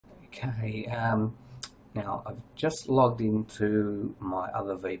Okay, now I've just logged into my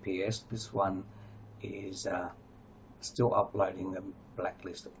other VPS. This one is still uploading the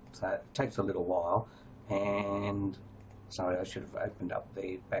blacklist, so it takes a little while. And sorry, I should have opened up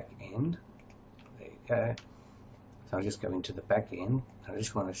the back end. There you go. So I'll just go into the back end. I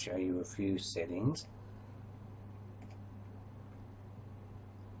just want to show you a few settings.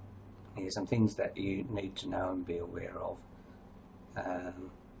 Here's some things that you need to know and be aware of.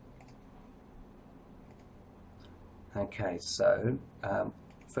 Okay, so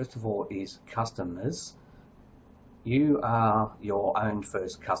first of all is customers. You are your own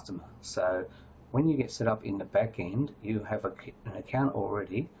first customer. So when you get set up in the back end, you have an account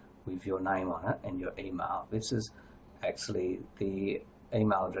already with your name on it and your email. This is actually the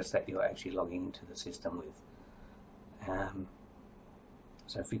email address that you're actually logging into the system with.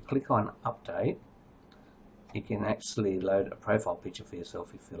 So if you click on update, you can actually load a profile picture for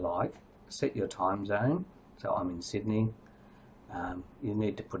yourself if you like. Set your time zone. So I'm in Sydney. You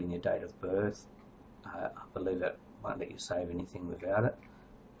need to put in your date of birth. I believe it won't let you save anything without it.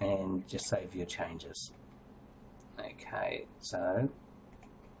 And just save your changes. Okay, so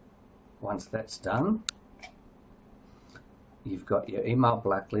once that's done, you've got your email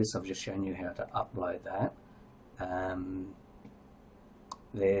blacklist. I've just shown you how to upload that.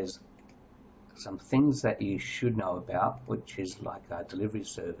 There's some things that you should know about, which is like delivery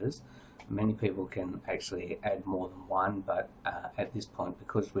servers. Many people can actually add more than one, but at this point,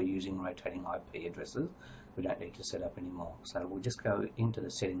 because we're using rotating IP addresses, we don't need to set up anymore. So we'll just go into the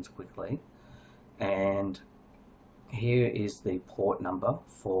settings quickly, and here is the port number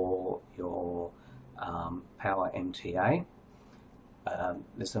for your Power MTA.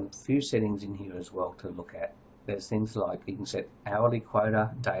 There's some few settings in here as well to look at. There's things like you can set hourly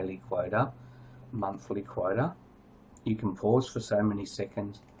quota, daily quota, monthly quota. You can pause for so many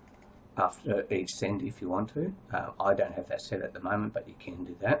seconds after each send if you want to. I don't have that set at the moment, but you can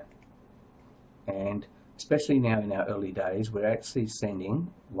do that. And especially now in our early days, we're actually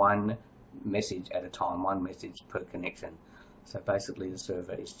sending one message at a time, one message per connection. So basically the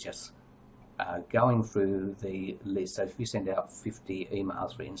server is just going through the list. So if you send out 50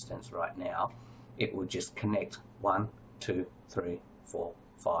 emails, for instance, right now, it will just connect 1, 2, 3, 4,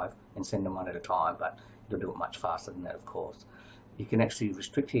 5 and send them one at a time, but it'll do it much faster than that, of course. You can actually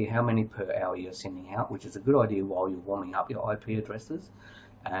restrict here how many per hour you're sending out, which is a good idea while you're warming up your IP addresses.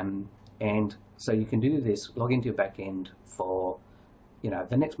 And so you can do this, log into your back end for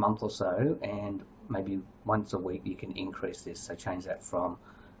the next month or so, and maybe once a week you can increase this. So change that from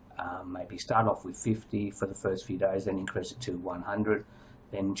maybe start off with 50 for the first few days, then increase it to 100,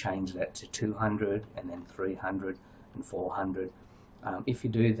 then change that to 200, and then 300 and 400. If you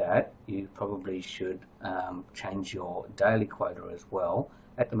do that, you probably should change your daily quota as well.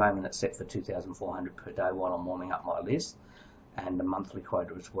 At the moment it's set for 2,400 per day while I'm warming up my list, and the monthly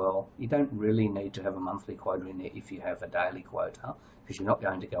quota as well. You don't really need to have a monthly quota in there if you have a daily quota, because you're not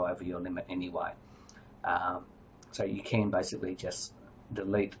going to go over your limit anyway. So you can basically just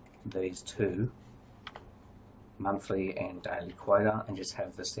delete these two, monthly and daily quota, and just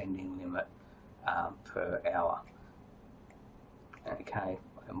have the sending limit per hour. Okay,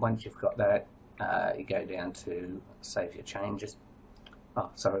 and once you've got that, you go down to save your changes. Oh,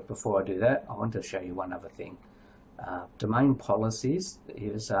 sorry, before I do that, I want to show you one other thing. Domain policies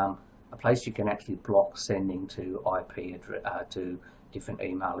is a place you can actually block sending to IP to different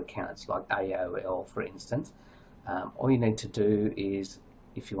email accounts, like AOL, for instance. All you need to do is,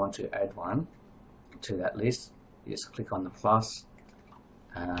 if you want to add one to that list, just click on the plus.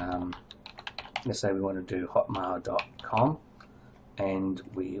 Let's say we want to do hotmail.com, and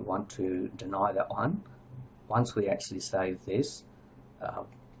we want to deny that one. Once we actually save this,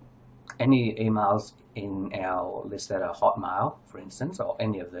 any emails in our list that are Hotmail, for instance, or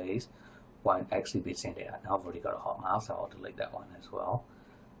any of these, won't actually be sent out. Now I've already got a Hotmail, so I'll delete that one as well.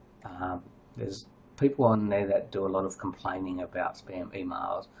 There's people on there that do a lot of complaining about spam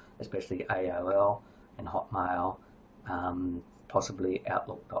emails, especially AOL and Hotmail, possibly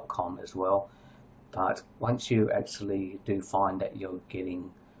Outlook.com as well. But once you actually do find that you're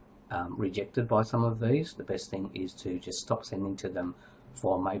getting rejected by some of these, the best thing is to just stop sending to them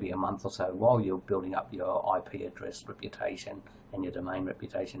for maybe a month or so while you're building up your IP address reputation and your domain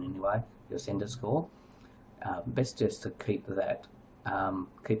reputation anyway, your sender score. Best just to keep that,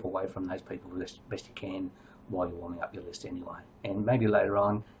 keep away from those people as best you can while you're warming up your list anyway. And maybe later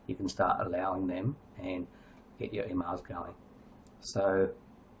on you can start allowing them and get your emails going. So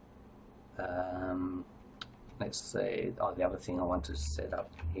let's see, the other thing I want to set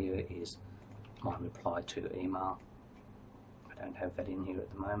up here is my reply to email. I don't have that in here at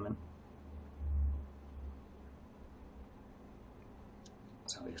the moment.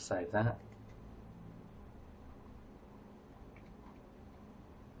 So we'll save that.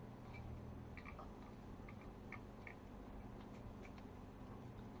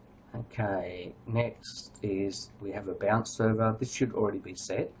 Okay, next is we have a bounce server. This should already be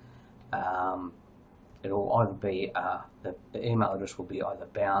set. It'll either be the email address will be either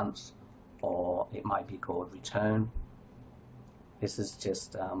bounce, or it might be called return. This is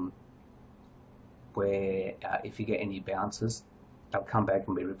just where if you get any bounces, they'll come back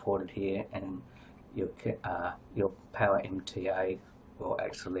and be reported here, and your Power MTA will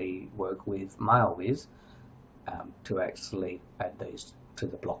actually work with Mailwizz to actually add these to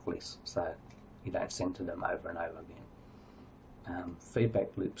the block list, so you don't send to them over and over again. Feedback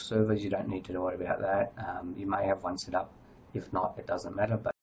loop servers, you don't need to worry about that. You may have one set up. If not, it doesn't matter, but